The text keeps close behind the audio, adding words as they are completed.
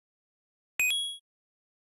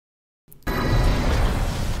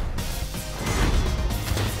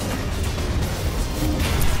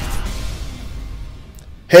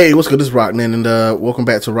Hey, what's good? This is Roknin, and welcome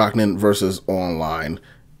back to Roknin versus Online.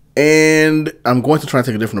 And I'm going to try and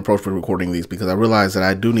take a different approach for recording these because I realize that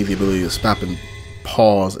I do need the ability to stop and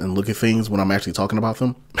pause and look at things when I'm actually talking about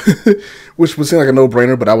them, which would seem like a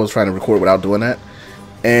no-brainer, but I was trying to record without doing that,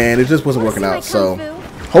 and it just wasn't working out. So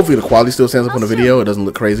hopefully the quality still stands up on the video. It doesn't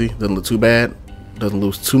look crazy, doesn't look too bad, doesn't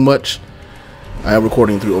lose too much. I am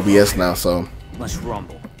recording through OBS now, so let's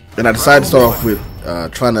rumble. And I decided to start off with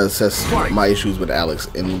trying to assess my issues with Alex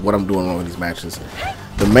and what I'm doing wrong with these matches.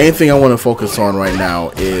 The main thing I want to focus on right now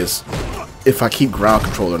is if I keep ground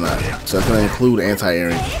control or not. So it's going to include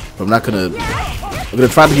anti-airing. But I'm going to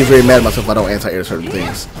try to get very mad at myself if I don't anti-air certain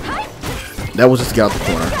things. That was just to get out the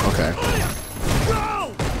corner. Okay.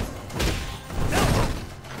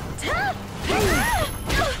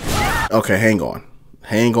 Okay, hang on.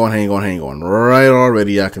 Right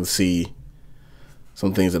already I can see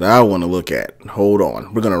some things that I want to look at. Hold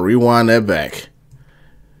on. We're going to rewind that back.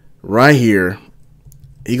 Right here,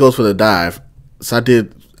 he goes for the dive. So I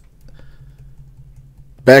did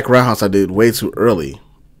back roundhouse. I did way too early.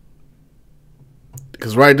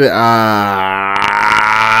 Because right there,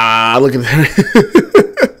 look at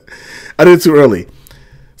that. I did it too early.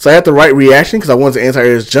 So I had the right reaction because I wanted to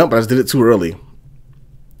anti-air his jump, but I just did it too early.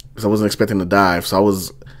 Because I wasn't expecting to dive. So I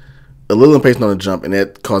was a little impatient on the jump, and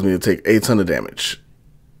that caused me to take a ton of damage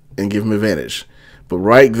and give him advantage. But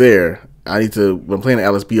right there, I need to, when playing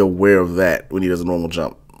Alex, be aware of that when he does a normal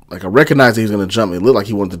jump. Like, I recognized that he was going to jump. It looked like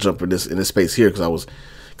he wanted to jump in this space here because I was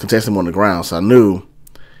contesting him on the ground. So I knew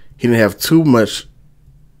he didn't have too much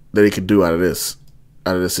that he could do out of this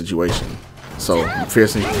situation. So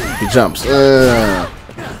McPherson, he jumps. I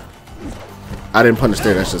didn't punish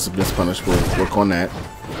there. That's just a mispunish. We'll work on that.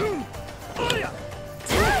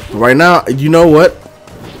 But right now, you know what?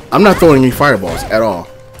 I'm not throwing any fireballs at all.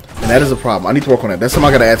 And that is a problem. I need to work on that. That's something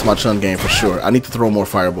I got to add to my Chun game for sure. I need to throw more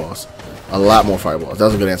fireballs. A lot more fireballs. That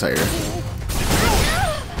was a good anti-air.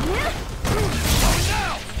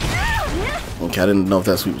 Okay, I didn't know if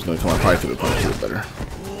that sweep was going to come out. Probably could have punished it better.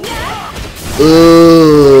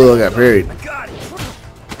 Ooh, I got parried.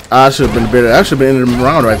 I should have been better. I should have been in the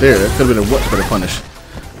round right there. That could have been a what better punish.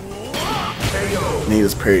 And he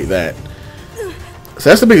just parried that. So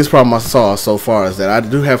that's the biggest problem I saw so far, is that I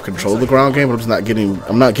do have control of the ground game, but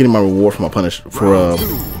I'm not getting my reward for my punish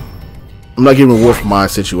I'm not getting reward for my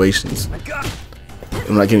situations.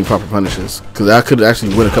 I'm not getting proper punishes because I could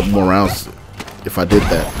actually win a couple more rounds if I did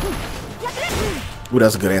that. Ooh,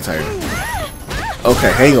 that's a good anti-air.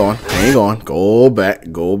 Okay, hang on. Go back.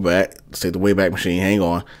 Let's take the way back machine. Hang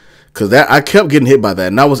on. Because I kept getting hit by that,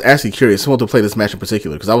 and I was actually curious. Someone to play this match in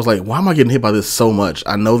particular, because I was like, why am I getting hit by this so much?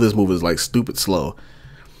 I know this move is like stupid slow.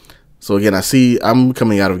 So again, I see I'm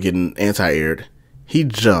coming out of getting anti-aired. He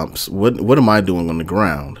jumps. What am I doing on the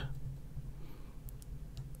ground?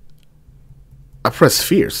 I press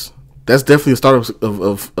fierce. That's definitely a start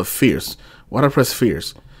of fierce. Why did I press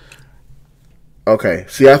fierce? Okay,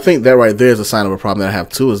 see, I think that right there is a sign of a problem that I have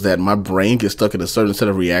too, is that my brain gets stuck in a certain set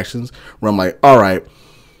of reactions where I'm like, all right,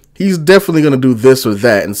 he's definitely going to do this or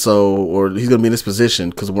that, and so, or he's going to be in this position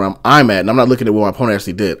because where I'm at, and I'm not looking at what my opponent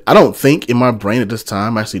actually did. I don't think in my brain at this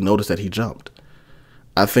time I actually noticed that he jumped.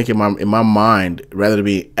 I think in my mind, rather than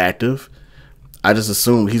being active, I just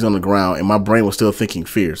assumed he's on the ground, and my brain was still thinking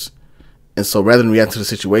fierce. And so rather than react to the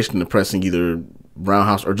situation and pressing either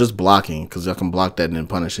roundhouse or just blocking, because I can block that and then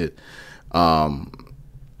punish it,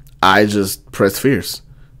 I just press fierce.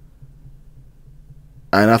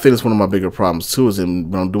 And I think it's one of my bigger problems too, is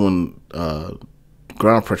when I'm doing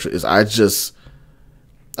ground pressure, is I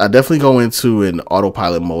definitely go into an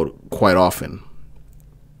autopilot mode quite often.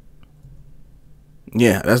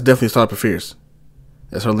 Yeah, that's definitely a start of fierce.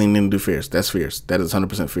 That's her leaning in to do fierce. That's fierce. That is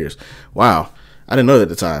 100% fierce. Wow, I didn't know that at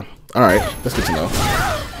the time. All right, that's good to know.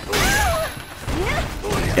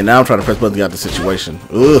 And now I'm trying to press buttons to get out the situation.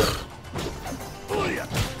 Ugh.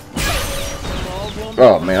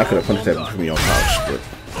 Oh man, I could have punched that and put me on couch, but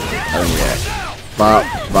I didn't react.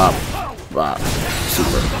 Bop.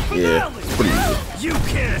 Super. Yeah, it's pretty easy.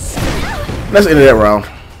 That's the end of that round.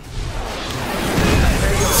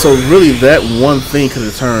 So really, that one thing could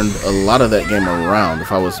have turned a lot of that game around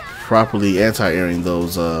if I was properly anti-airing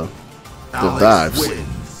those dives.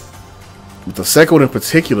 With the second one in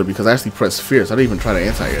particular, because I actually pressed fierce, I didn't even try to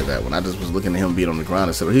anti-air that one. I just was looking at him being on the ground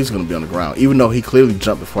and said, well, he's going to be on the ground, even though he clearly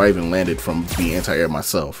jumped before I even landed from being anti-aired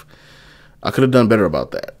myself. I could have done better about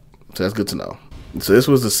that. So that's good to know. So this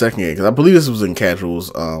was the second game, because I believe this was in casuals,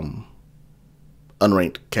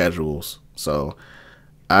 unranked casuals. So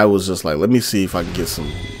I was just like, let me see if I can get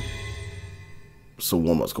some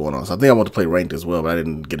warm-ups going on. So I think I want to play ranked as well, but I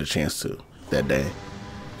didn't get a chance to that day.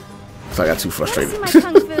 So I got too frustrated.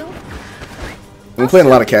 I'm playing a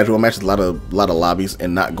lot of casual matches, a lot of lobbies,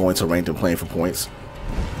 and not going to ranked and playing for points.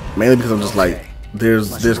 Mainly because I'm just like,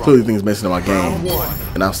 there's clearly things missing in my game,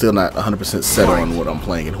 and I'm still not 100% set on what I'm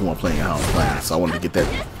playing and who I'm playing and how I'm playing. So I wanted to get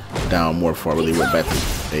that down more before I really went back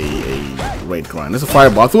to a ranked grind. There's a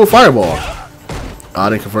fireball. I threw a fireball. I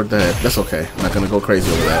didn't convert that. That's okay. I'm not gonna go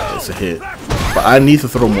crazy over that. It's a hit. But I need to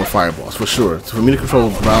throw more fireballs for sure. So for me to control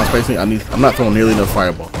round spacing, I'm not throwing nearly enough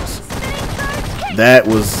fireballs. That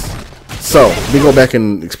was. So let me go back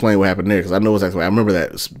and explain what happened there, because I know exactly. I remember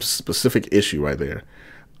that specific issue right there.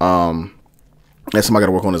 That's something I got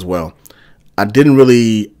to work on as well. I didn't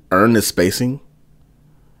really earn this spacing.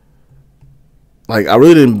 Like, I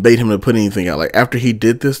really didn't bait him to put anything out. Like, after he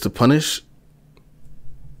did this to punish,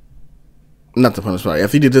 not to punish, sorry.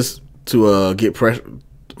 After he did this to get pressure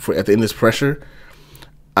at the end of this pressure,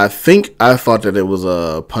 I thought that it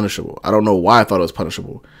was punishable. I don't know why I thought it was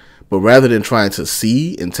punishable, but rather than trying to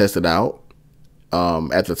see and test it out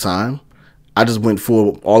at the time, I just went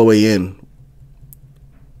full all the way in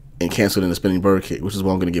and canceled in the spinning bird kick, which is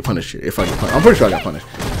what I'm going to get punished here. If I get punished. I'm pretty sure I got punished.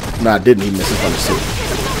 No, I didn't. He missed his punish too.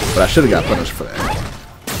 But I should have got punished for that.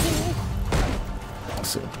 Let's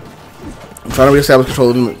see. I'm trying to reestablish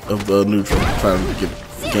control of the neutral. I'm trying to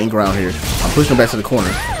gain ground here. I'm pushing him back to the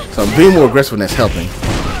corner. So I'm being more aggressive, and that's helping.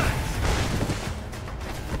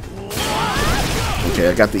 Okay,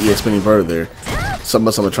 I got the EX spinning bird there. Something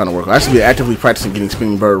else I'm trying to work on. I should be actively practicing getting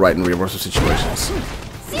spinning bird right in reversal situations.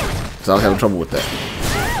 So I was having trouble with that.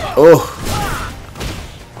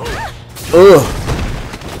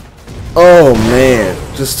 Oh man,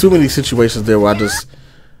 just too many situations there where I just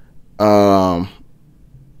let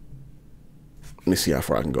me see how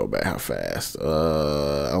far I can go back, how fast.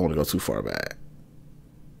 I don't want to go too far back.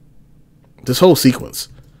 This whole sequence,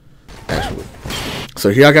 actually. So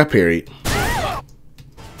here I got parried.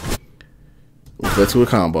 Led to a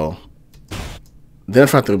combo. Then I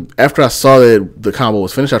tried to, after I saw that the combo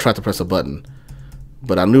was finished, I tried to press a button.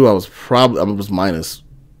 But I knew I was minus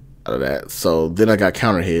out of that. So then I got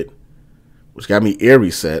counter hit, which got me air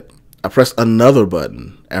reset. I pressed another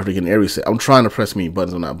button after getting air reset. I'm trying to press many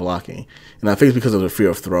buttons I'm not blocking. And I think it's because of the fear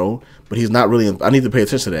of throw. But he's not really I need to pay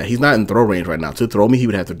attention to that. He's not in throw range right now. To throw me, he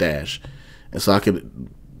would have to dash. And so I could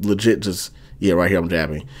legit just, yeah, right here I'm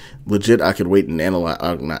jabbing. Legit, I could wait and analyze,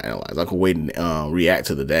 not analyze. I could wait and react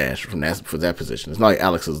to the dash for that position. It's not like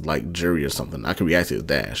Alex is like jury or something. I can react to his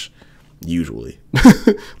dash. Usually.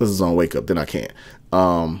 Unless it's on wake up, then I can't.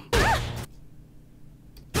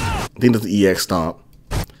 Then there's the EX stomp.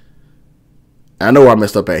 I know where I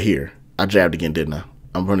messed up at here. I jabbed again, didn't I?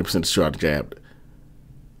 I'm 100% sure I jabbed.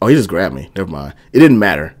 Oh, he just grabbed me. Never mind. It didn't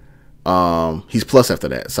matter. He's plus after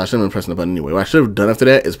that, so I shouldn't have been pressing the button anyway. What I should have done after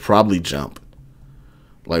that is probably jump.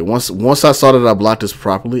 Like once I saw that I blocked this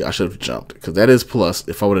properly, I should have jumped, because that is plus.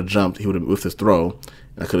 If I would have jumped, he would have with his throw.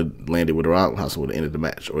 I could have landed with a roundhouse and would have ended the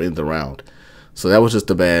match or ended the round. So that was just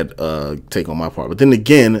a bad take on my part. But then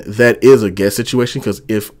again, that is a guess situation, because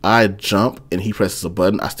if I jump and he presses a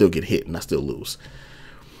button, I still get hit and I still lose.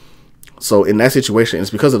 So in that situation,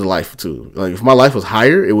 it's because of the life too. Like if my life was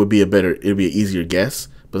higher, it'd be an easier guess.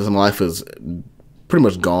 But since my life is pretty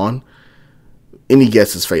much gone, any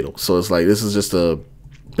guess is fatal. So it's like this is just a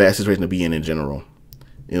bad situation to be in general.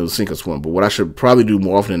 It was sink or swim. But what I should probably do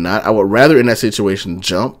more often than not, I would rather in that situation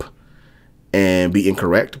jump and be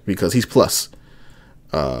incorrect, because he's plus.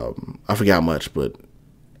 I forgot how much, but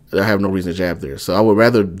I have no reason to jab there. So I would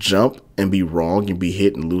rather jump and be wrong and be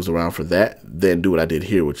hit and lose a round for that than do what I did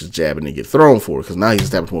here, which is jab and then get thrown for it, because now he's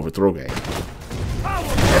established more of a throw game.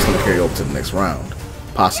 That's going to carry over to the next round,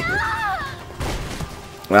 possibly.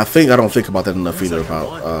 And I don't think about that enough either,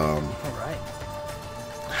 about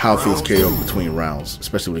how things carry over between rounds,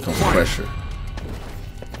 especially when it comes to pressure.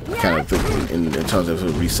 I kind of think in terms of a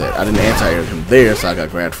reset. I didn't anti-air him there, so I got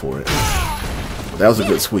grabbed for it. That was a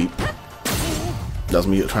good sweep. That was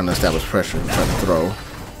me trying to establish pressure and trying to throw.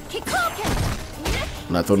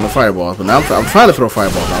 I'm not throwing the fireballs, but now I'm trying to throw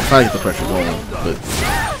fireballs. Now I'm trying to get the pressure going, but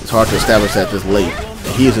it's hard to establish that this late.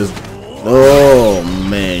 And he is just, oh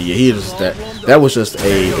man, yeah, he is that was just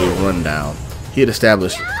a rundown. He had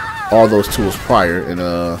established all those tools prior, and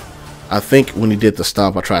I think when he did the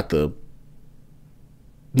stomp, I tried to.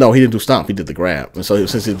 No, he didn't do stomp. He did the grab, and so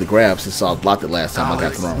since he did the grab, since I blocked it last time, I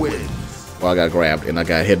got thrown. Well, I got grabbed and I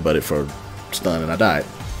got headbutted for stun and I died.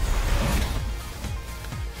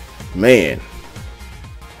 Man.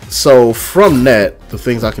 So from that, the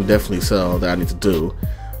things I can definitely sell that I need to do,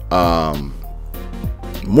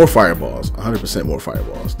 more fireballs, 100% more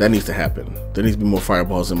fireballs. That needs to happen. There needs to be more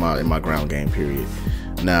fireballs in my ground game. Period.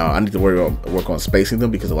 Now I need to work on spacing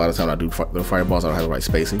them, because a lot of times I do the fireballs, I don't have the right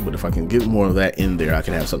spacing. But if I can get more of that in there, I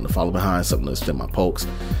can have something to follow behind, something to extend my pokes,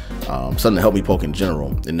 something to help me poke in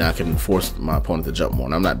general, and now I can force my opponent to jump more.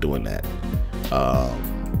 And I'm not doing that.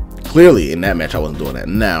 Clearly in that match I wasn't doing that.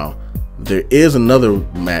 Now there is another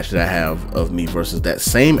match that I have of me versus that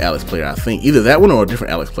same Alex player. I think either that one or a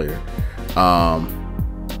different Alex player.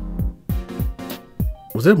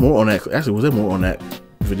 Was there more on that? Actually, was there more on that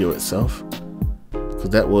video itself? Because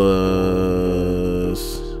that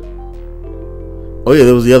was... Oh yeah,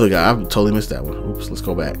 there was the other guy. I totally missed that one. Oops, let's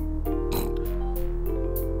go back.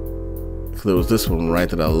 There was this one right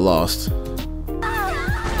that I lost.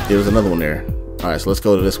 There was another one there. Alright, so let's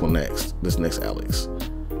go to this one next. This next Alex.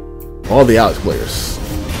 All the Alex players.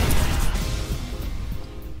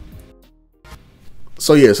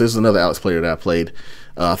 So yes, this is another Alex player that I played.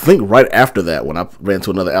 I think right after that, when I ran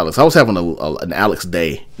into another Alex, I was having an Alex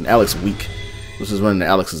day, an Alex week, which is running the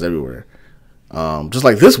Alexes everywhere. Just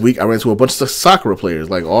like this week, I ran into a bunch of Sakura players,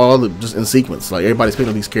 like just in sequence. Like everybody's picking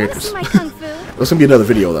up these characters. There's gonna be another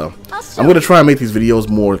video though. I'm gonna try and make these videos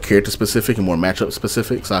more character specific and more matchup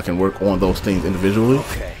specific, so I can work on those things individually.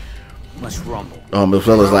 Okay. Let's rumble. As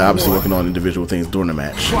well as like obviously working on individual things during the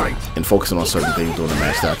match and focusing on certain things during the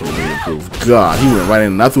match that I can really improve. God, he went right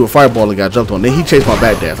in and I threw a fireball and got jumped on. Then he chased my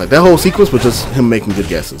back dash. Like that whole sequence was just him making good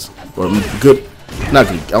guesses, or good, not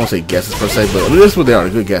good. I won't say guesses per se, but this is what they are,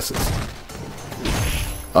 good guesses.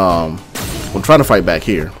 I'm trying to fight back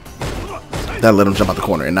here. That let him jump out the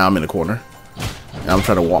corner, and now I'm in the corner. And I'm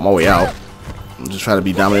trying to walk my way out. I'm just trying to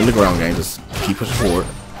be dominant in the ground game, just keep pushing forward.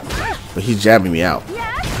 But he's jabbing me out.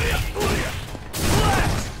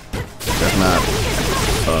 That's not,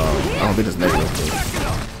 I don't think it's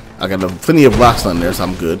negative. I got plenty of block stun there, so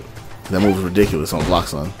I'm good. That move is ridiculous on block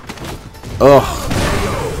stun. Oh,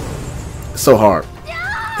 it's so hard.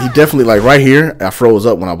 He definitely, like right here, I froze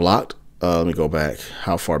up when I blocked. Let me go back.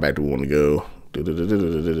 How far back do we want to go?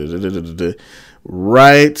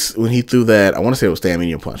 Right when he threw that, I want to say it was stand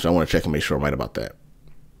medium punch. I want to check and make sure I'm right about that.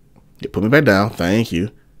 Yeah, put me back down. Thank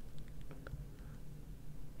you.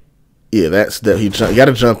 Yeah, that's that. He got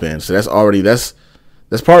to jump in. So that's already that's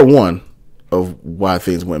part one of why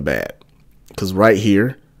things went bad. Because right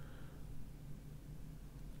here,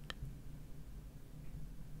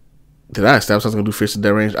 did I establish I was gonna do fierce at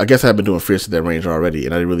that range? I guess I've been doing fierce at that range already,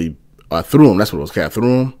 and I didn't really. I threw him. That's what it was. Okay, I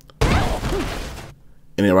threw him,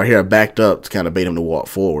 and then right here I backed up to kind of bait him to walk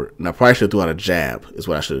forward. And I probably should have threw out a jab. Is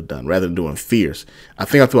what I should have done rather than doing fierce. I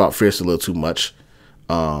think I threw out fierce a little too much.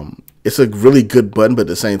 It's a really good button, but at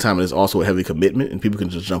the same time, it is also a heavy commitment, and people can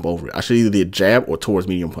just jump over it. I should either do a jab or towards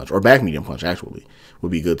medium punch, or back medium punch, actually,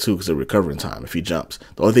 would be good too, because they're recovering time if he jumps.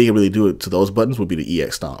 The only thing you can really do it to those buttons would be the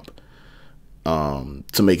EX stomp,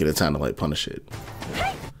 to make it a time to like punish it.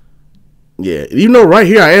 Yeah, even though right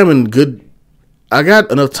here I am in good, I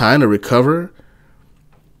got enough time to recover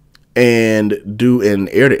and do an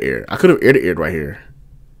air to air. I could have air to aired right here.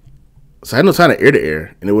 So I had no time to air to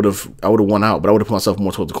air, and I would have won out, but I would have put myself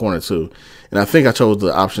more towards the corner too. And I think I chose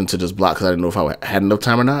the option to just block because I didn't know if I had enough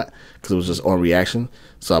time or not, because it was just on reaction.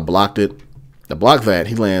 So I blocked it. I blocked that.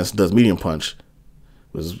 He does medium punch.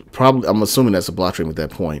 It was probably, I'm assuming that's a block stream at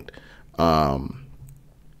that point. And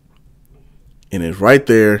it's right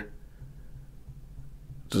there.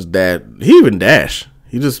 Just that he even dash.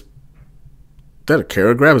 He just that a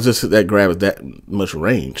carrot grab is just that grab is that much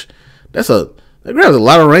range. That grabs a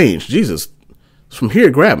lot of range. Jesus. From here,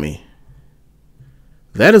 grab me.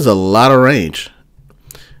 That is a lot of range.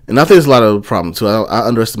 And I think there's a lot of problem, too. I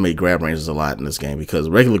underestimate grab ranges a lot in this game, because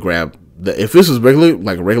regular grab, if this was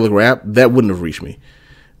like a regular grab, that wouldn't have reached me.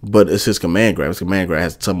 But it's his command grab. His command grab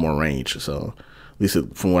has some more range. So, at least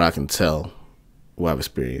from what I can tell, what I've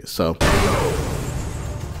experienced. So,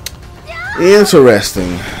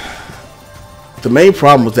 interesting. The main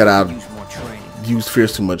problem was that I used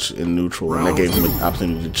fierce too much in neutral, and that gave him an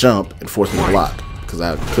opportunity to jump and force me to block, because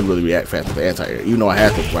I couldn't really react fast with the anti-air, even though I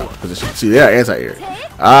had to block position. See, they are anti-air.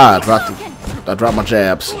 I dropped my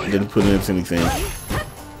jabs, didn't put it into anything.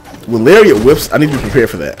 When lariat whips, I need to be prepared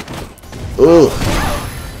for that. Ugh.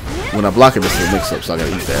 When I block it, it's a mix-up, so I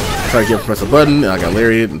gotta use that. I try to get him to press a button, and I got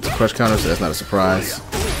lariat and crush counter, so that's not a surprise.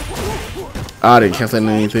 I didn't cancel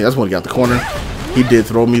anything. I just want to get out the corner. He did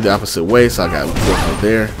throw me the opposite way, so I got fortunate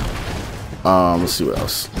there. Let's see what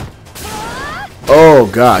else. Oh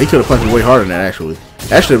god, he could have punched me way harder than that, actually.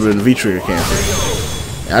 That should have been V-trigger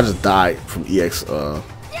cancel. And I just died from EX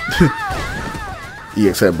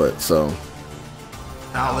EX headbutt, so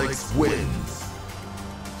Alex wins.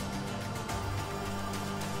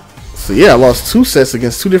 So yeah, I lost 2 sets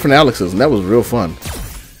against 2 different Alexes, and that was real fun.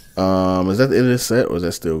 Is that the end of this set, or is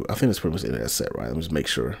that still? I think it's pretty much the end of that set, right? Let me just make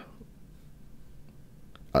sure.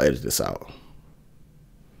 I'll edit this out.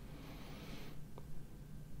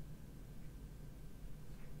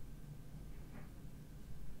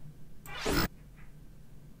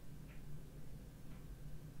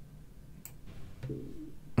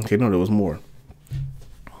 Okay, no, there was more.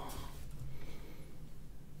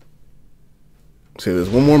 So there's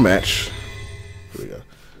one more match. Here we go.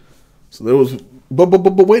 So there was, but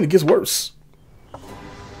wait, it gets worse.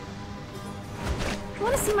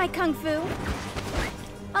 Want to see my kung fu?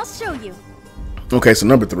 I'll show you. Okay, so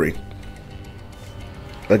number 3.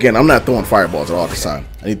 Again, I'm not throwing fireballs at all this time.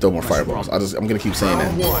 I need to throw more fireballs. I'm gonna keep saying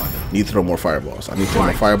that. I need to throw more fireballs. I need to throw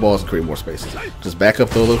more fireballs and create more spaces. Just back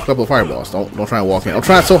up, throw a couple of fireballs. Don't try and walk in. I'm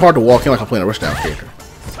trying so hard to walk in like I'm playing a rushdown character.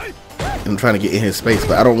 And I'm trying to get in his space,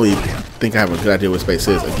 but I don't really think I have a good idea what space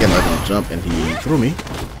is. Again, I can jump and he threw me.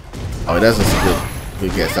 Oh, that's just a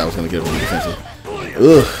good guess. I was gonna get a little defensive.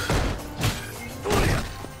 Ugh.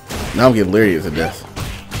 Now I'm getting leery to death.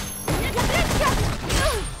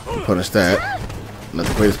 Punish that. Not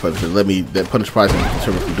the greatest punishment. That punish probably doesn't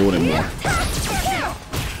deter me from doing it more.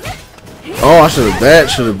 Oh, that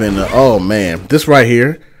should have been oh man. This right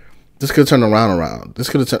here. This could have turned around. This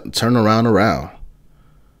could have turned around.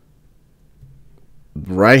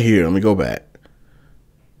 Right here. Let me go back.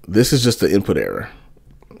 This is just the input error.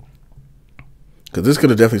 Because this could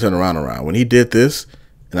have definitely turned around. When he did this,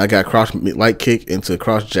 and I got cross light kick into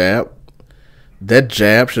cross jab, that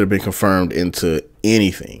jab should have been confirmed into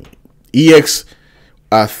anything. EX,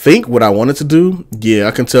 I think what I wanted to do, yeah,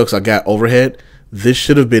 I can tell because I got overhead. This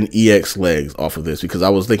should have been EX legs off of this because I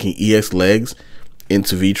was thinking EX legs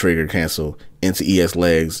into V trigger cancel, into EX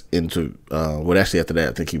legs, into, well, actually after that,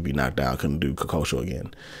 I think he'd be knocked out. Couldn't do Kokosho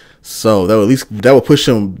again. So that would push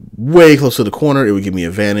him way close to the corner. It would give me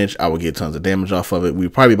advantage. I would get tons of damage off of it.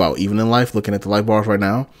 We'd probably be about even in life looking at the life bars right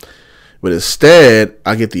now. But instead,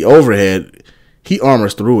 I get the overhead. He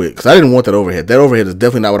armors through it because I didn't want that overhead. That overhead is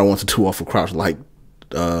definitely not what I want to do off of crouch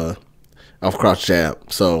off crouch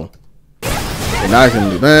jab. So and now I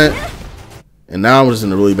can do that. And now I'm just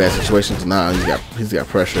in a really bad situation because now he's got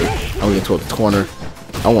pressure. I'm getting toward the corner.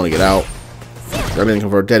 I want to get out. I didn't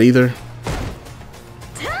convert that either.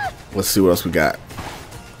 Let's see what else we got.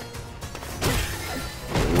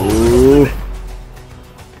 Ooh.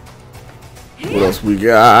 What else we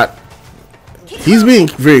got? He's being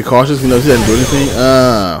very cautious. He knows he doesn't do anything.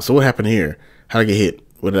 So what happened here? How did I get hit?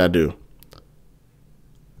 What did I do?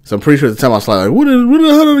 So I'm pretty sure at the time I was like, how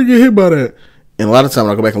did I get hit by that? And a lot of times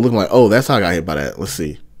I go back and look, I'm like, oh, that's how I got hit by that. Let's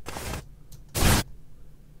see.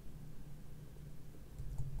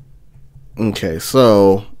 Okay,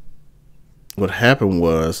 so what happened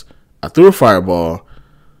was I threw a fireball.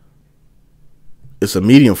 It's a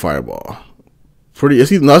medium fireball.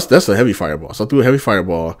 That's a heavy fireball. So I threw a heavy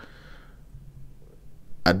fireball.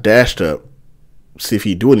 I dashed up, see if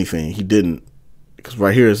he'd do anything. He didn't, because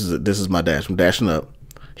right here this is my dash. I'm dashing up.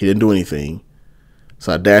 He didn't do anything.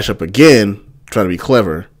 So I dash up again, trying to be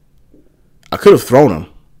clever. I could have thrown him.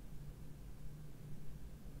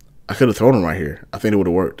 Right here. I think it would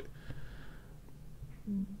have worked.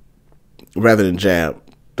 Rather than jab.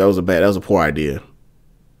 That was a poor idea.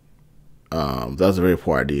 That was a very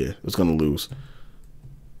poor idea. It was gonna lose.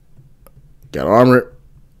 Got armored,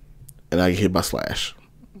 and I get hit by slash.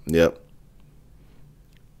 Yep.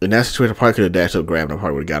 In that situation, I probably could have dashed up, grabbed him. I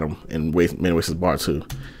probably would have got him and made him waste his bar too.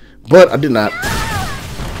 But I did not.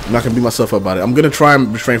 I'm not gonna beat myself up about it. I'm gonna try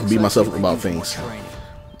and refrain from beating myself up about things.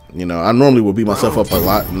 You know, I normally would beat myself up a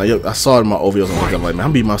lot. And I saw it in my OVOs and I'm like, man,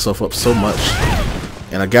 I'm beating myself up so much,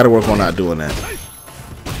 and I got to work on not doing that.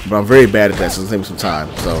 But I'm very bad at that, so it's taking me some time.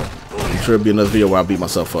 So I'm sure it'll be another video where I beat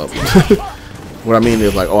myself up. What I mean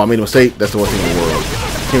is like, oh, I made a mistake. That's the worst thing in the world.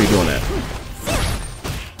 Can't be doing that.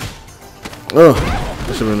 Oh,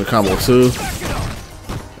 that should have been the combo too.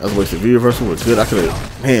 That was a wasted V reversal. We're good. I could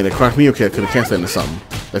have, man, that crossed me okay. I could have canceled that into something.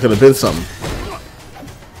 That could have been something.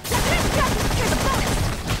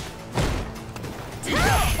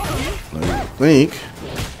 I think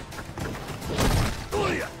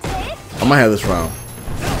I might have this round.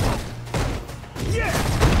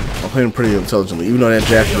 I'm playing pretty intelligently, even though that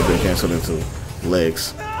jab should have been canceled into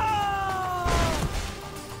legs.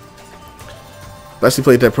 Actually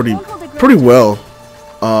played that pretty well.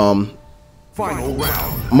 Final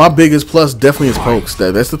round. My biggest plus definitely is pokes.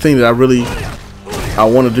 That's the thing that I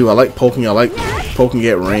want to do. I like poking. I like poking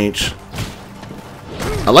at range.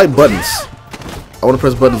 I like buttons. I want to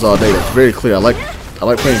press buttons all day. That's very clear. I like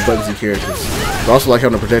playing buttons and characters. I also like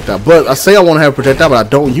having a projectile. But I say I want to have a projectile, but I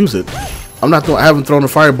don't use it. I haven't thrown a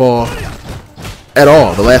fireball At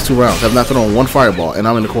all. The last 2 rounds. I have not thrown one fireball, and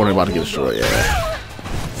I'm in the corner about to get destroyed. Yeah.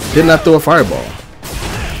 Did not throw a fireball.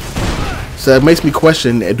 So that makes me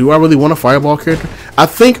question, do I really want a fireball character? I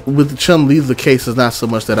think with Chun-Li, the case is not so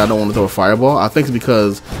much that I don't want to throw a fireball. I think it's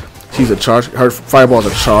because she's a charge. Her fireball is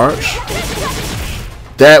a charge.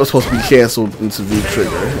 That was supposed to be canceled into V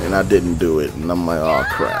trigger, and I didn't do it. And I'm like, oh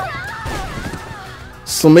crap.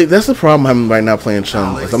 So that's the problem I'm having right now playing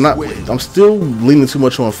Chun-Li. I'm still leaning too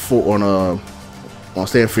much on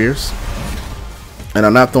staying fierce, and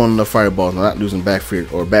I'm not throwing enough fireballs. I'm not using back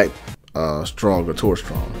fierce or back strong or towards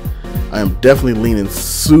strong. I am definitely leaning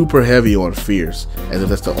super heavy on fierce, as if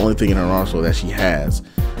that's the only thing in her arsenal that she has.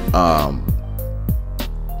 Gotta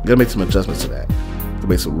make some adjustments to that. Gotta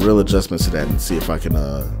make some real adjustments to that and see if I can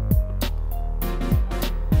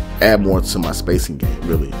add more to my spacing game,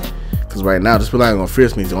 really. Because right now, just relying on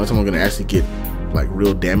fierce means the only time I'm gonna actually get like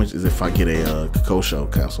real damage is if I get a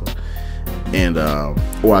Kokosho cancel, and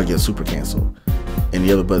or I get a super cancel. And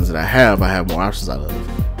the other buttons that I have more options out of.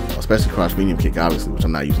 Especially crouch medium kick, obviously, which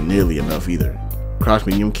I'm not using nearly enough either. Crouch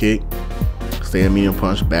medium kick, stand medium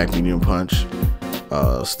punch, back medium punch,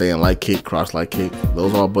 stand light kick, crouch light kick.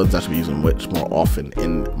 Those are all buttons I should be using much more often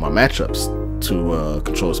in my matchups to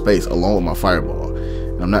control space, along with my fireball.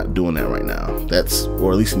 And I'm not doing that right now.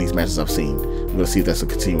 Or at least in these matches I've seen. I'm gonna see if that's a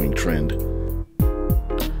continuing trend.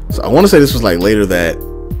 So I want to say this was like later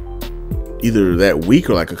either that week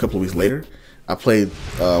or like a couple of weeks later. I played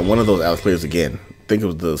one of those Alex players again. I think it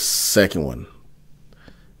was the second one.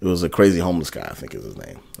 It was a crazy homeless guy, I think is his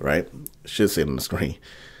name, right? Should say it on the screen.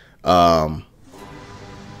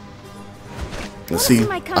 Let's see.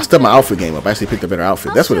 I stepped my outfit game up. I actually picked a better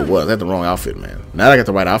outfit. That's what it was. I had the wrong outfit, man. Now that I got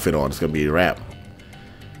the right outfit on, it's gonna be a wrap.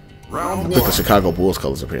 I took the Chicago Bulls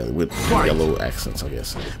colors apparently with yellow accents, I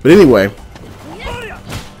guess. But anyway,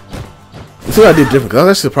 let's see what I did different, because I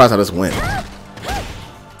was actually surprised how this went.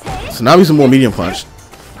 So now I'm using more medium punch,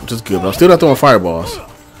 which is good, but I'm still not throwing fireballs.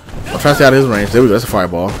 I'm trying to stay out of his range. There we go, that's a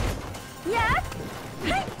fireball.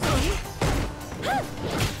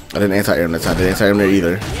 I didn't anti-air him that time. I didn't anti-air him there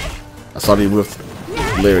either. I saw the with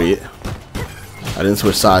Lariat. I didn't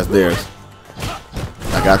switch sides there.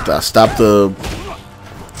 I stopped the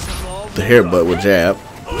hairbutt with jab.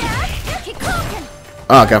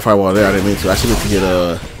 Oh, I got fireball there. I didn't mean to. I should have to get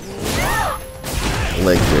a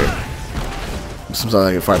leg there. Sometimes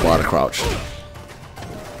I get fireball out of crouch.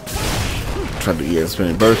 Tried to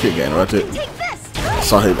spinning bird kick again. Right there.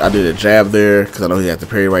 I did a jab there because I know he had to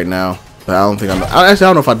parry right now. But I don't think I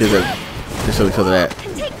don't know if I did that necessarily because of that.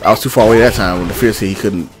 I was too far away that time when the fierce hit, he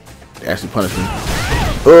couldn't actually punish me.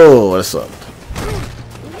 Oh, that sucked.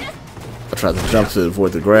 I tried to jump to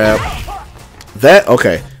avoid the grab.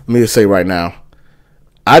 Okay, let me just say right now,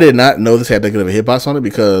 I did not know this had that good of a hitbox on it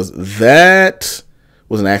because that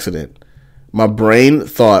was an accident. My brain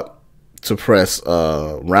thought to press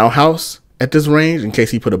roundhouse at this range in case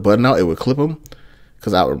he put a button out, it would clip him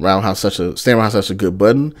because stand roundhouse such a good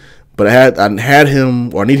button. But I had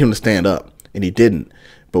him, or I need him to stand up, and he didn't.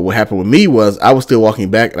 But what happened with me was I was still walking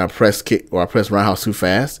back, and I pressed roundhouse too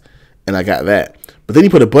fast, and I got that. But then he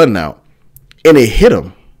put a button out, and it hit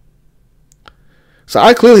him. So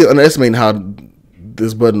I clearly underestimated how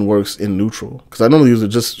this button works in neutral, because I normally use it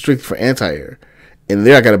just strictly for anti-air, and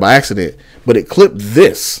there I got it by accident. But it clipped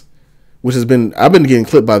this, which I've been getting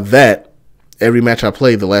clipped by that. Every match I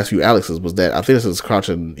played, the last few Alex's was that. I think this is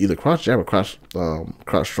crouching, either crouch jab or crouch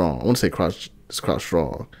strong. I want to say crouch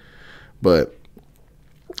strong, but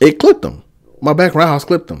it clipped him. My back roundhouse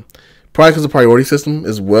clipped him, probably because of the priority system,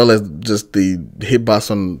 as well as just the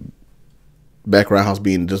hitbox on back roundhouse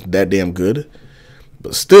being just that damn good.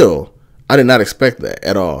 But still, I did not expect that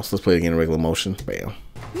at all. So let's play it again in regular motion. Bam.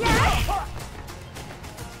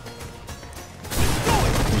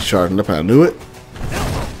 He's charging up, and I knew it.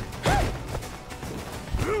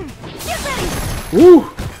 Woo!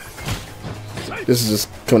 This is just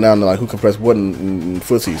coming down to like who can press what in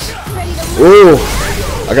footsies. Ooh!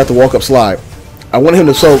 I got the walk up slide. I wanted him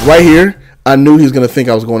to, so right here, I knew he was gonna think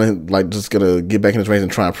I was going to just gonna get back in his range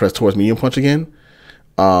and try and press towards medium punch again.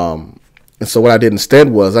 And so what I did instead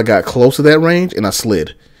was I got close to that range and I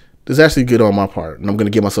slid. This is actually good on my part, and I'm gonna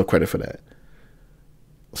give myself credit for that.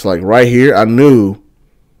 So like right here, I knew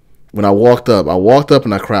when I walked up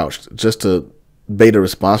and I crouched just to bait a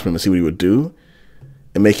response from him and see what he would do.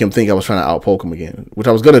 And make him think I was trying to outpoke him again, which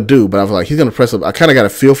I was going to do, but I was like, he's going to press I kind of got a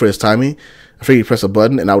feel for his timing. I figured he'd press a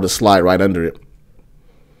button, and I would just slide right under it.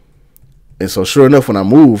 And so sure enough, when I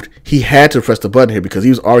moved, he had to press the button here because he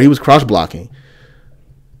was crouch blocking.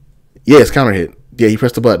 Yeah, it's counter hit. Yeah, he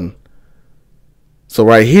pressed the button. So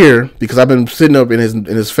right here, because I've been sitting up in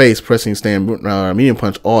his face pressing stand medium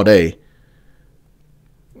punch all day,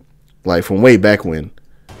 like from way back when.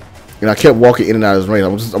 And I kept walking in and out of his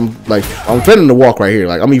range. I'm threatening to walk right here.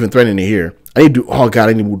 Like, I'm even threatening to here. I need to do, oh God,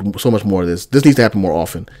 I need to do so much more of this. This needs to happen more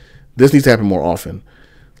often. This needs to happen more often.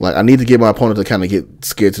 Like, I need to get my opponent to kind of get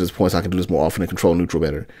scared to this point so I can do this more often and control neutral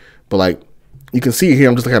better. But like, you can see here,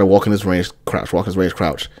 I'm just kind of walking this range, crouch, walk his range,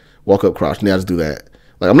 crouch, walk up, crouch. Now I just do that.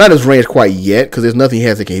 Like, I'm not in his range quite yet because there's nothing he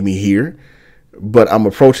has that can hit me here. But I'm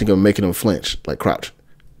approaching him, making him flinch, like crouch.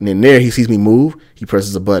 And then there, he sees me move, he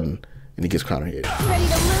presses a button, and he gets counter hit.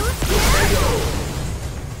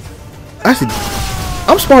 Actually,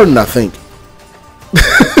 I'm smarter than I think.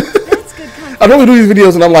 I normally do these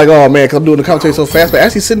videos and I'm like, oh man, because I'm doing the commentary so fast. But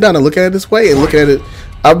actually sitting down and looking at it this way and looking at it,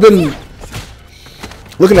 I've been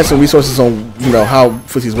looking at some resources on, you know, how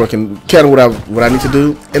Footsie's working, kind of what I need to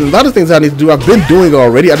do. And a lot of things I need to do, I've been doing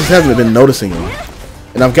already. I just haven't been noticing them.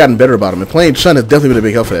 And I've gotten better about them. And playing Chun has definitely been a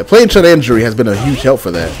big help for that. Playing Chun and Jury has been a huge help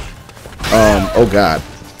for that. Oh God.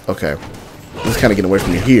 Okay. Just kind of getting away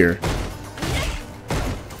from me here.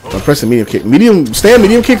 I'm pressing medium kick. Stand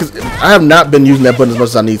medium kick is, I have not been using that button as much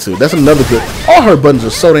as I need to. That's another good. All her buttons are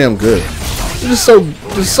so damn good. They're just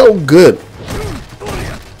so good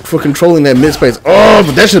for controlling that mid space. Oh,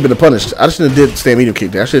 but that should have been a punish. I shouldn't have did stand medium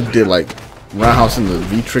kick there. I should have did like roundhouse in the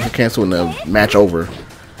V trigger cancel and the match over.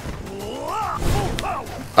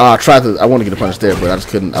 I want to get a punish there, but I just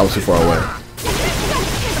couldn't. I was too far away.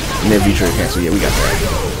 And then V trigger cancel. Yeah, we got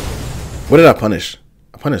that. What did I punish?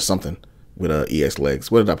 I punished something with EX legs.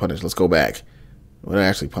 What did I punish? Let's go back. What did I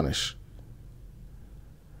actually punish?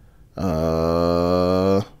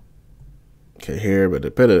 Okay, here,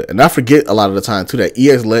 but better. And I forget a lot of the time too that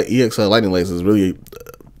EX lightning legs is really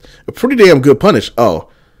a pretty damn good punish. Oh,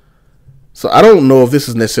 so I don't know if this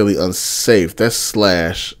is necessarily unsafe. That's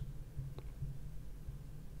slash.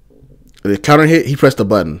 The counter hit. He pressed the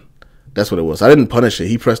button. That's what it was. I didn't punish it.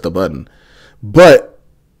 He pressed the button, but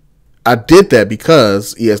I did that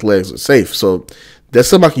because ES legs are safe. So that's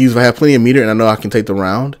something I can use if I have plenty of meter and I know I can take the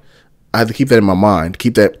round. I have to keep that in my mind,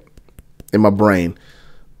 keep that in my brain.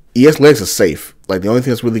 ES legs is safe. Like, the only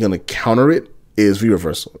thing that's really going to counter it is V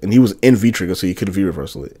reversal. And he was in V trigger, so you couldn't V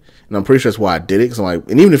reversal it. And I'm pretty sure that's why I did it. Cause I'm like,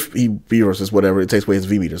 and even if he V reverses whatever, it takes away his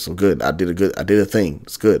V meter. So good. I did a thing.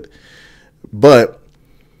 It's good. But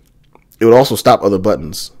it would also stop other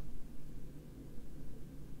buttons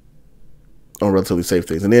on relatively safe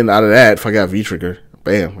things. And then out of that, if I got V trigger,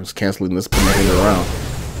 bam, I'm just canceling this, putting my finger around.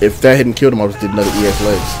 If that hadn't killed him, I just did another EX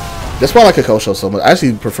legs. That's why I like Kikosho so much. I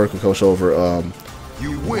actually prefer Kikosho over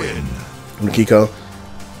you win. Rokiko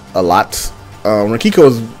a lot. Rokiko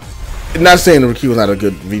is not saying that Rokiko's not a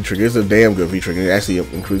good V trigger. It's a damn good V trigger. It actually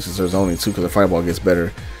increases her zoning too because the fireball gets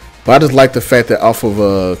better. But I just like the fact that off of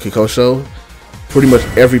Kikosho, pretty much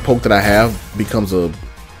every poke that I have becomes a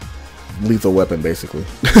lethal weapon, basically.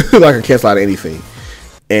 Like, I can cancel out anything.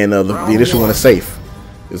 And the initial one is safe.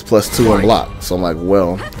 It's +2 on block. So I'm like,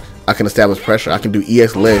 well, I can establish pressure. I can do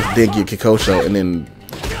EX legs, then get Kikosho, and then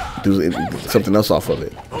do something else off of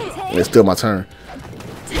it. And it's still my turn.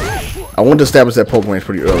 I wanted to establish that poke range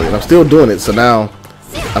pretty early, and I'm still doing it. So now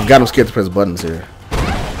I've got him scared to press buttons here.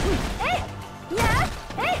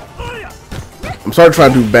 I'm starting to try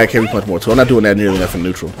to do back heavy punch more too. I'm not doing that nearly enough in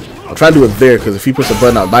neutral. I'm trying to do it there because if he puts a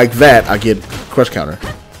button out like that, I get crush counter.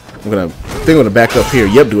 I'm gonna back up here.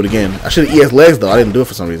 Yep, do it again. I should have ES legs though. I didn't do it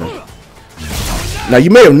for some reason. Now you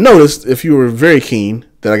may have noticed, if you were very keen,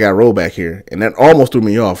 that I got roll back here, and that almost threw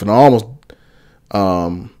me off. And I almost,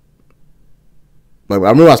 like, I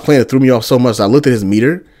remember I was playing, it threw me off so much. So I looked at his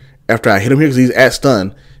meter after I hit him here because he's at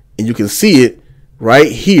stun, and you can see it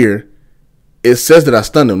right here. It says that I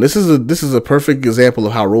stunned him. This is a perfect example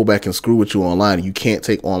of how rollback can screw with you online. You can't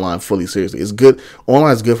take online fully seriously. It's good.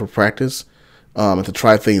 Online is good for practice and to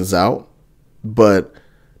try things out, but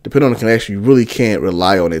depending on the connection, you really can't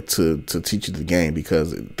rely on it to teach you the game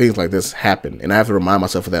because things like this happen, and I have to remind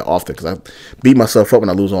myself of that often because I beat myself up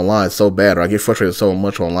when I lose online so bad, or I get frustrated so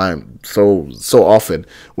much online so often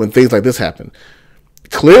when things like this happen.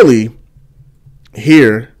 Clearly,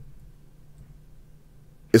 here.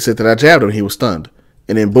 It said that I jabbed him and he was stunned.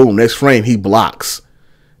 And then boom, next frame, he blocks.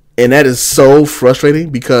 And that is so frustrating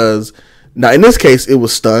because, now in this case, it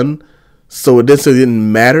was stunned. So it didn't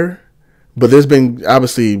matter. But there's been,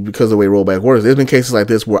 obviously, because of the way rollback works, there's been cases like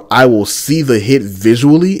this where I will see the hit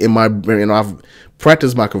visually in my brain. And I've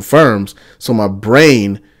practiced my confirms. So my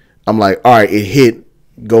brain, I'm like, all right, it hit.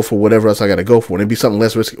 Go for whatever else I got to go for. And it'd be something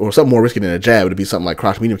less risky or something more risky than a jab. It'd be something like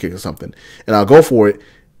crouch medium kick or something. And I'll go for it.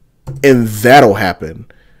 And that'll happen.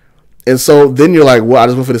 And so then you're like, well, I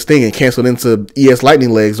just went for this thing and canceled into ES lightning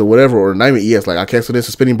legs or whatever, or not even ES. Like, I canceled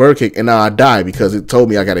into spinning bird kick, and now I die because it told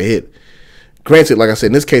me I got a hit. Granted, like I said,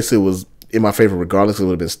 in this case, it was in my favor regardless. It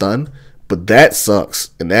would have been stunned. But that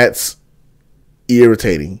sucks, and that's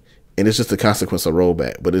irritating, and it's just a consequence of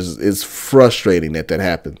rollback. But it's frustrating that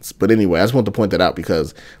happens. But anyway, I just want to point that out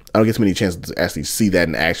because I don't get too many chances to actually see that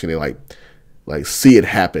in action and like see it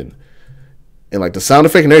happen. And like the sound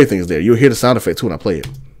effect and everything is there. You'll hear the sound effect too when I play it.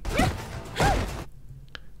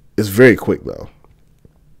 It's very quick though.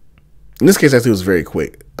 In this case, actually, it was very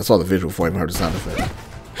quick. I saw the visual before I even heard the sound effect.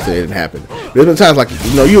 So it didn't happen. There's been times like,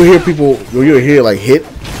 you know, you'll hear people, you'll hear like hit,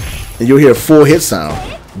 and you'll hear a full hit sound.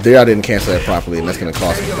 There, I didn't cancel that properly, and that's going to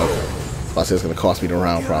cost me. Okay. I said it's going to cost me the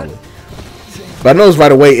round probably. But I noticed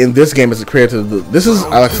right away in this game, as a creator, this is,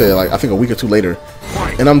 like I said, like I think a week or two later,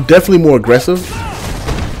 and I'm definitely more aggressive.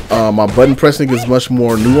 My button pressing is much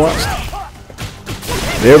more nuanced.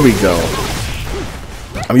 There we go.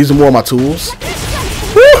 I'm using more of my tools.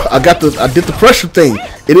 Woo! I did the pressure thing.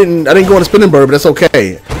 I didn't go in a spinning bird, but that's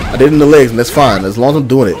okay. I did it in the legs, and that's fine as long as I'm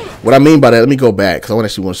doing it. What I mean by that, let me go back because I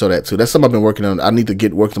actually want to show that too. That's something I've been working on. I need to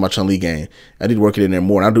get working on my Chun-Li game. I need to work it in there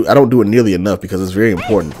more. And I don't do it nearly enough because it's very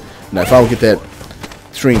important. Now, if I don't get that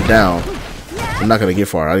string down, I'm not gonna get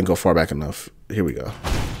far. I didn't go far back enough. Here we go.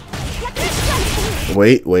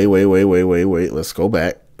 Wait. Let's go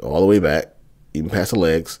back all the way back, even past the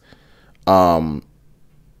legs.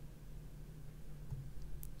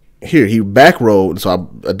 Here, he back rolled, so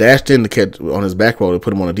I dashed in to catch on his back roll to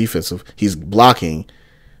put him on a defensive. He's blocking,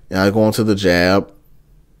 and I go into the jab,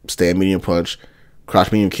 stand medium punch,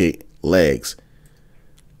 crouch medium kick, legs.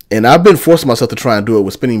 And I've been forcing myself to try and do it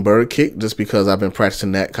with spinning bird kick just because I've been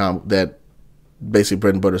practicing that basic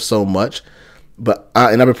bread and butter so much. But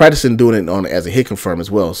and I've been practicing doing it on as a hit confirm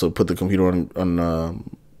as well. So put the computer on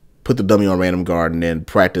put the dummy on random guard and then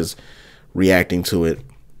practice reacting to it,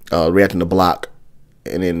 reacting to block.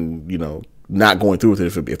 And then, you know, not going through with it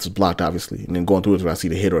if it's blocked, obviously. And then going through with it if I see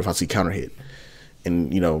the hit or if I see counter hit.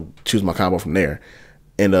 And, you know, choose my combo from there.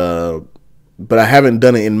 And, but I haven't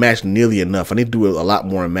done it in match nearly enough. I need to do it a lot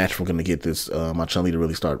more in match if I'm going to get this, my Chun-Li to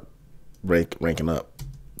really start ranking up.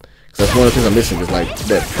 Because that's one of the things I'm missing is, like,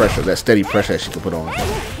 that pressure, that steady pressure that she can put on.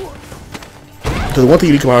 Because one thing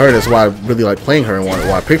unique about her, that's why I really like playing her and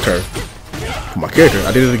why I picked her for my character.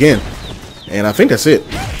 I did it again. And I think that's it.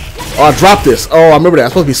 Oh, I dropped this. Oh, I remember that.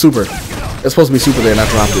 It's supposed to be super. It's supposed to be super there, and I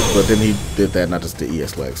dropped it. But then he did that, not just the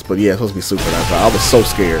ES legs. But yeah, it's supposed to be super. And I was so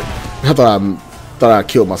scared. I thought I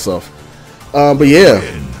killed myself. But yeah,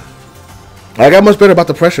 I got much better about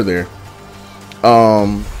the pressure there.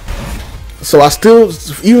 So I still,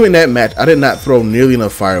 even in that match, I did not throw nearly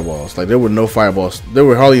enough fireballs. Like there were no fireballs. There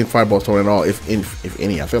were hardly any fireballs thrown at all, if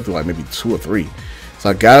any. I felt like maybe 2 or 3. So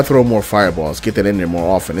I gotta throw more fireballs, get that in there more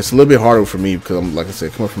often. It's a little bit harder for me because I'm, like I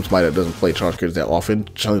said, coming from somebody that doesn't play charge characters that often.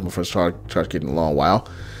 Chun-Li's my first charge character in a long while.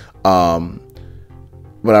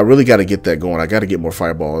 But I really gotta get that going. I gotta get more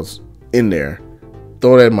fireballs in there.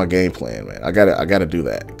 Throw that in my game plan, man. I gotta do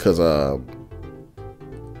that because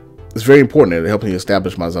it's very important. It helps me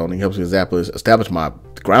establish my zoning, helps me establish my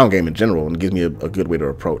ground game in general, and gives me a good way to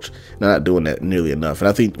approach. And I'm not doing that nearly enough. And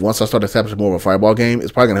I think once I start establishing more of a fireball game,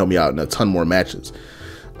 it's probably gonna help me out in a ton more matches.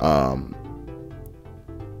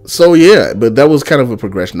 So yeah, but that was kind of a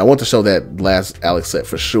progression. I want to show that last Alex set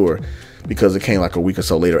for sure because it came like a week or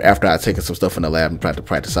so later after I'd taken some stuff in the lab and tried to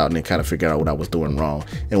practice out and then kind of figure out what I was doing wrong.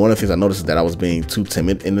 And one of the things I noticed is that I was being too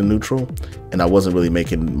timid in the neutral and I wasn't really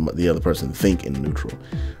making the other person think in neutral.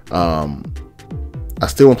 I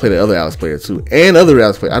still want to play the other Alex player too, and other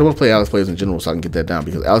Alex players. I don't want to play Alex players in general so I can get that down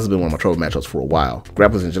because Alex has been one of my trouble matchups for a while.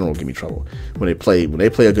 Grapplers in general give me trouble when they play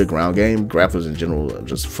a good ground game. Grapplers in general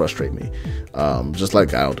just frustrate me, just like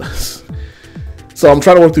Guile does. So I'm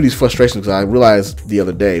trying to work through these frustrations because I realized the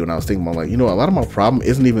other day when I was thinking, I'm like, you know, a lot of my problem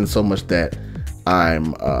isn't even so much that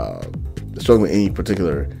I'm struggling with any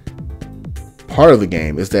particular part of the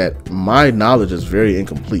game, is that my knowledge is very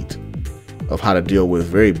incomplete of how to deal with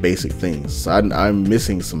very basic things. So I'm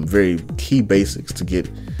missing some very key basics to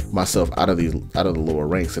get myself out of the lower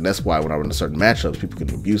ranks, and that's why when I run certain matchups, people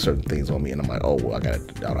can abuse certain things on me, and I'm like, oh well, I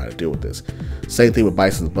don't know how to deal with this. Same thing with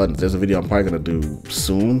Bison's buttons. There's a video I'm probably gonna do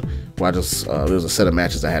soon where I just there's a set of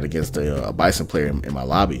matches I had against a Bison player in my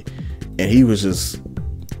lobby, and he was just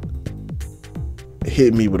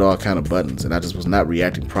hitting me with all kind of buttons, and I just was not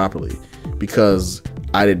reacting properly because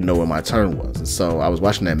I didn't know when my turn was. And so I was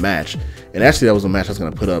watching that match, and actually that was a match I was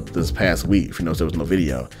going to put up this past week, if you notice there was no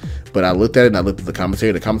video. But I looked at it and I looked at the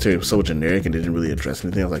commentary. The commentary was so generic and didn't really address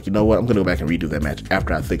anything. I was like, you know what, I'm going to go back and redo that match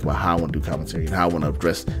after I think about how I want to do commentary and how I want to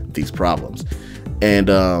address these problems. And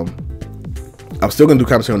I'm still going to do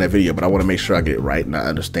commentary on that video, but I want to make sure I get it right and I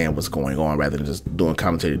understand what's going on rather than just doing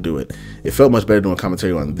commentary to do it. It felt much better doing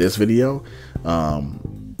commentary on this video.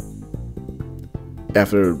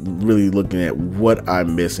 after really looking at what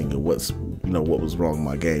I'm missing and what was wrong with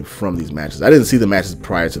my game from these matches. I didn't see the matches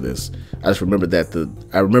prior to this. I just remember that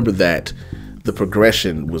the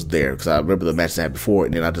progression was there, because I remember the matches I had before,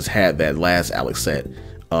 and then I just had that last Alex set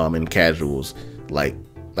in casuals, like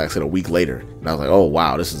I said, a week later, and I was like, oh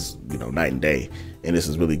wow, this is night and day, and this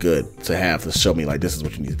is really good to have to show me like this is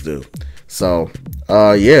what you need to do. So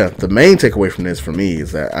yeah, the main takeaway from this for me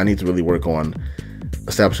is that I need to really work on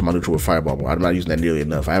establishing my neutral with fireball mode. I'm not using that nearly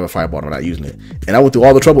enough. I have a fireball, I'm not using it, and I went through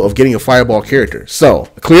all the trouble of getting a fireball character. So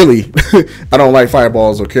clearly, I don't like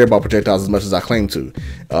fireballs or care about projectiles as much as I claim to.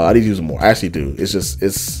 I need to use them more. I actually do. It's just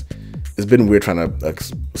it's been weird trying to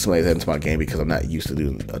assimilate that into my game, because I'm not used to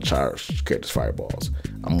doing a charge character's fireballs.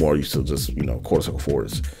 I'm more used to just quarter circle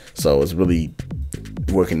forwards. So it's really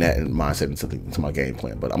working that in mindset into my game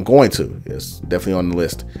plan, but I'm going to. It's definitely on the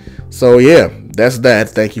list. So yeah, that's that.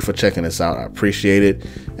 Thank you for checking this out. I appreciate it.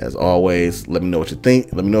 As always, let me know what you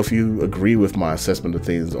think. Let me know if you agree with my assessment of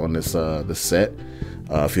things on this set.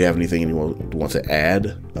 If you have anything you want to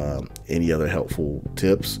add, any other helpful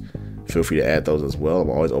tips, feel free to add those as well. I'm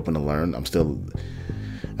always open to learn.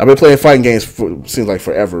 I've been playing fighting games for seems like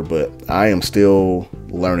forever, but I am still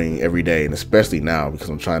learning every day, and especially now because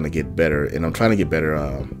I'm trying to get better. And I'm trying to get better.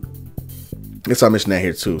 I guess I mentioned that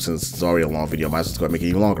here too, since it's already a long video. I might as well go and make it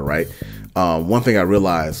even longer, right? One thing I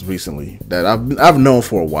realized recently that I've known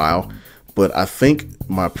for a while, but I think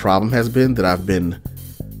my problem has been that I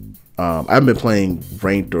haven't been playing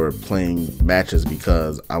ranked or playing matches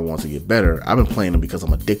because I want to get better. I've been playing them because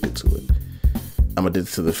I'm addicted to it. I'm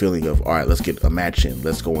addicted to the feeling of, all right, let's get a match in.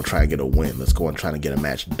 Let's go and try and get a win. Let's go and try to get a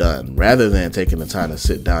match done, rather than taking the time to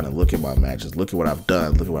sit down and look at my matches, look at what I've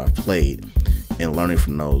done, look at what I've played, and learning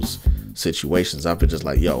from those situations. I've been just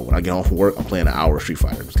like, yo, when I get home from work, I'm playing an hour of Street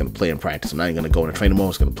Fighter. I'm just going to play and practice. I'm not even going to go in a training mode. I'm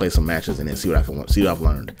just going to play some matches and then see what I've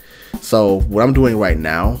learned. So what I'm doing right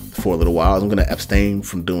now for a little while is I'm going to abstain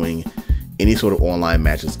from doing any sort of online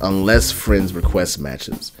matches unless friends request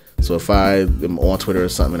matches. So if I am on Twitter or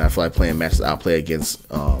something and I feel like playing matches, I'll play against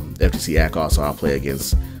FTC Akos, or I'll play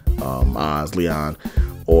against Oz, Leon,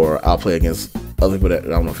 or I'll play against other people that I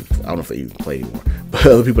don't know if they even play anymore, but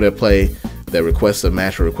other people that request a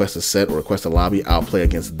match or request a set or request a lobby, I'll play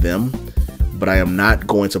against them. But I am not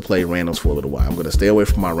going to play randoms for a little while. I'm going to stay away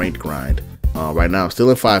from my ranked grind. Right now I'm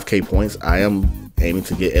still in 5K points. I am aiming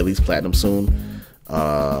to get at least platinum soon.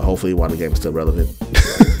 Hopefully while the game is still relevant.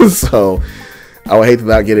 So I would hate to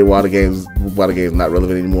not get it while the game's not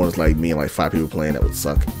relevant anymore. It's like me and like 5 people playing. That would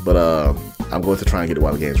suck. But I'm going to try and get it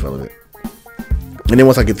while the game's relevant. And then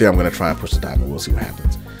once I get there, I'm going to try and push the diamond. We'll see what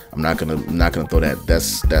happens. I'm not gonna throw that.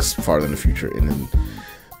 That's farther in the future. And then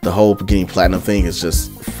the whole getting platinum thing is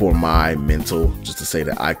just for my mental, just to say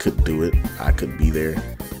that I could do it. I could be there,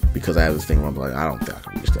 because I have this thing where I'm like, I don't think I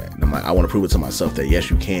can reach that. And I'm like, I want to prove it to myself that yes,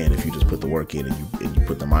 you can, if you just put the work in and you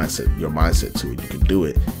put your mindset to it. You can do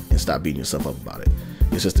it and stop beating yourself up about it.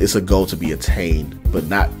 It's a goal to be attained, but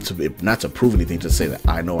not to prove anything. Just say that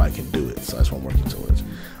I know I can do it. So that's what I'm working towards.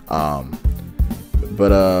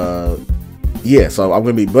 Yeah, so I'm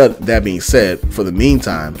going to be, but that being said, for the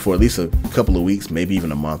meantime, for at least a couple of weeks, maybe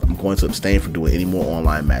even a month, I'm going to abstain from doing any more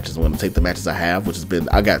online matches. I'm going to take the matches I have,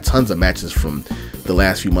 I got tons of matches from the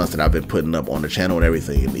last few months that I've been putting up on the channel and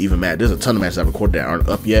everything. And even there's a ton of matches I've recorded that aren't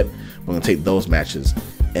up yet. I'm going to take those matches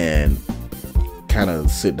and kind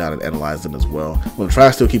of sit down and analyze them as well. I'm going to try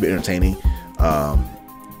to still keep it entertaining.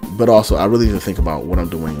 But also, I really need to think about what I'm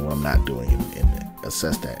doing and what I'm not doing and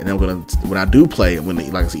assess that. And then when I do play, I'm gonna,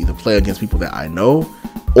 like I said, either play against people that I know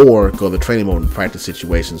or go to the training mode and practice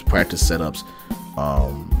situations, practice setups,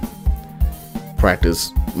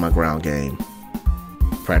 practice my ground game,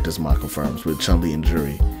 practice my confirms with Chun-Li and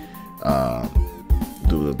Jury,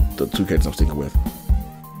 do the 2 characters I'm sticking with.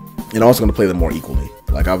 And also gonna play them more equally.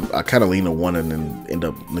 Like I kind of lean to one and then end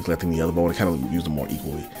up neglecting the other, but I kind of use them more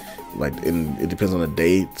equally. Like, it depends on the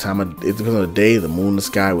day, it depends on the day, the moon, the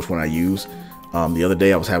sky, which one I use. The other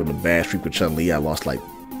day I was having a bad streak with Chun-Li. I lost like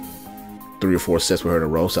 3 or 4 sets with her in a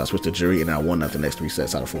row, so I switched to Jury and I won the next 3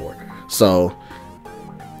 sets out of 4. So,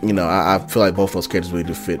 I feel like both those characters really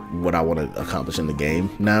do fit what I want to accomplish in the game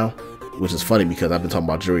now, which is funny because I've been talking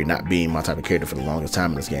about Jury not being my type of character for the longest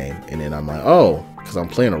time in this game, and then I'm like, oh, because I'm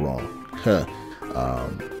playing her wrong. Huh.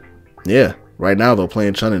 Yeah. Right now, though,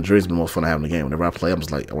 playing Chun and Jury's been the most fun I have in the game. Whenever I play, I'm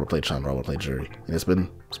just like, I want to play Chun or I want to play Jury. And it's been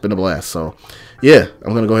a blast. So, yeah,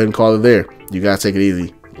 I'm going to go ahead and call it there. You guys take it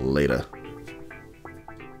easy. Later.